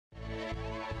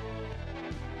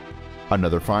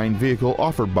Another fine vehicle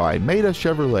offered by Maita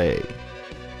Chevrolet.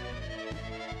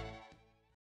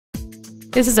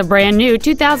 This is a brand new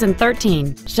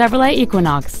 2013 Chevrolet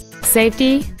Equinox.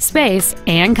 Safety, space,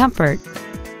 and comfort.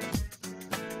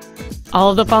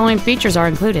 All of the following features are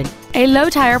included: a low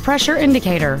tire pressure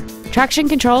indicator, traction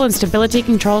control and stability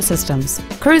control systems,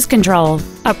 cruise control,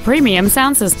 a premium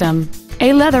sound system,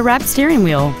 a leather-wrapped steering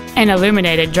wheel, an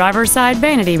illuminated driver's side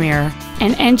vanity mirror,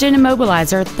 an engine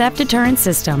immobilizer theft deterrent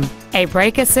system, a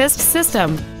brake assist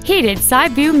system, heated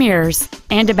side view mirrors,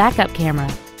 and a backup camera.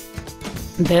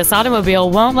 This automobile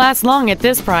won't last long at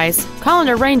this price. Call and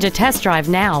arrange a test drive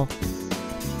now.